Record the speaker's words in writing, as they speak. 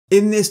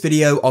In this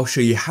video, I'll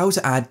show you how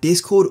to add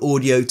Discord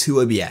audio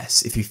to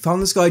OBS. If you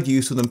found this guide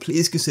useful, then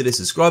please consider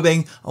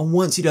subscribing, and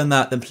once you've done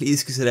that, then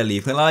please consider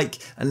leaving a like,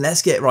 and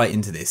let's get right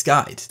into this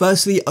guide.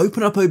 Firstly,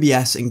 open up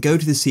OBS and go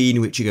to the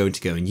scene which you're going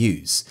to go and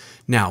use.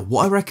 Now,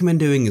 what I recommend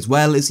doing as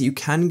well is that you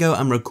can go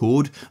and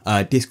record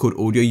Discord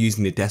audio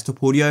using the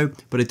desktop audio,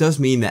 but it does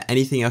mean that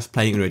anything else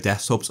playing on your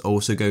desktop's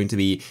also going to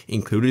be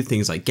included,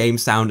 things like game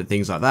sound and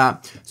things like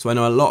that. So I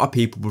know a lot of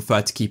people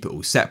prefer to keep it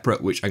all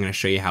separate, which I'm going to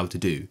show you how to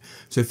do.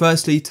 So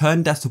firstly,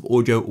 turn desktop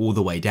audio all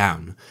the way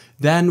down.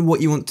 Then what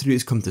you want to do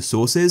is come to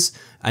sources,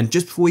 and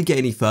just before we get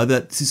any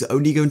further, this is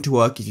only going to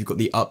work if you've got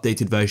the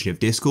updated version of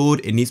Discord.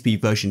 It needs to be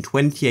version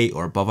 28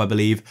 or above, I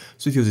believe.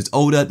 So if yours is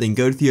older, then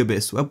go to the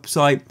OBS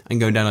website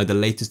and go and download the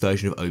latest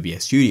version of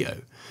OBS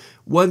Studio.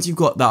 Once you've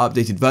got that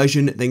updated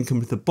version, then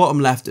come to the bottom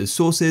left as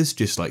sources,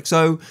 just like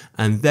so,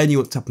 and then you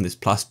want to tap on this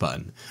plus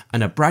button.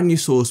 And a brand new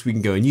source we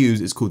can go and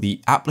use is called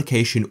the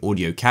application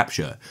audio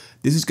capture.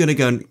 This is going to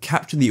go and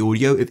capture the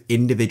audio of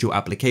individual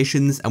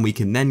applications, and we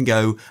can then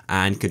go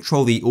and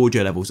control the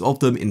audio levels of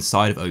them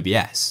inside of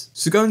OBS.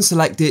 So go and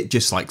select it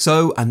just like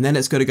so, and then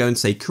it's going to go and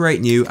say create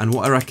new, and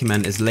what I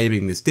recommend is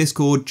labeling this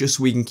Discord just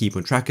so we can keep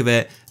on track of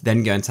it.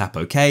 Then go and tap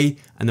OK,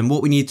 and then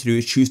what we need to do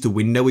is choose the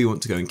window we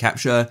want to go and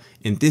capture.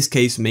 In this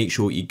case, make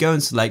sure you go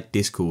and select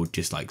Discord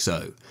just like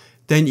so.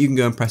 Then you can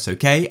go and press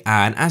OK,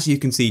 and as you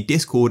can see,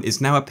 Discord is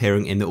now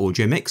appearing in the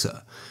audio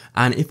mixer.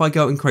 And if I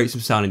go and create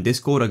some sound in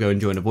Discord, I go and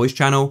join a voice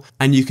channel,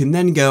 and you can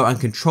then go and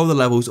control the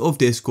levels of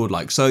Discord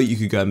like so. You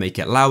could go and make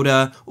it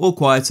louder or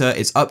quieter,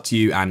 it's up to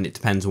you, and it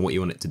depends on what you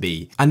want it to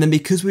be. And then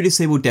because we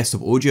disabled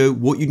desktop audio,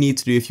 what you need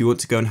to do if you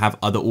want to go and have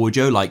other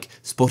audio like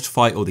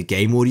Spotify or the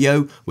game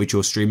audio, which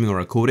you're streaming or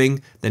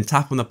recording, then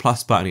tap on the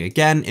plus button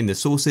again in the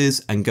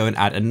sources and go and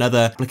add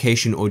another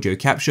application audio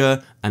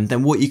capture. And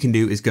then what you can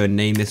do is go and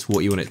name this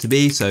what you want it to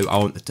be. So I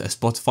want a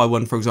Spotify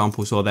one, for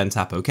example, so I'll then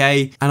tap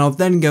OK, and I'll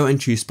then go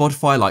and choose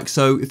Spotify like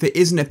so. If it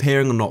isn't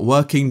appearing or not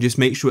working, just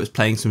make sure it's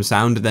playing some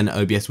sound, and then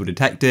OBS will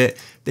detect it.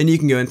 Then you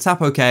can go and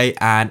tap OK,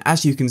 and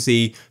as you can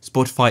see,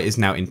 Spotify is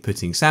now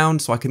inputting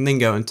sound, so I can then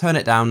go and turn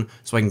it down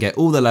so I can get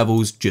all the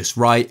levels just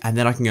right, and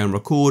then I can go and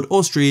record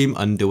or stream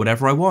and do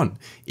whatever I want.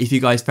 If you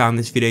guys found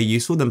this video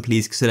useful, then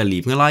please consider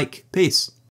leaving a like. Peace.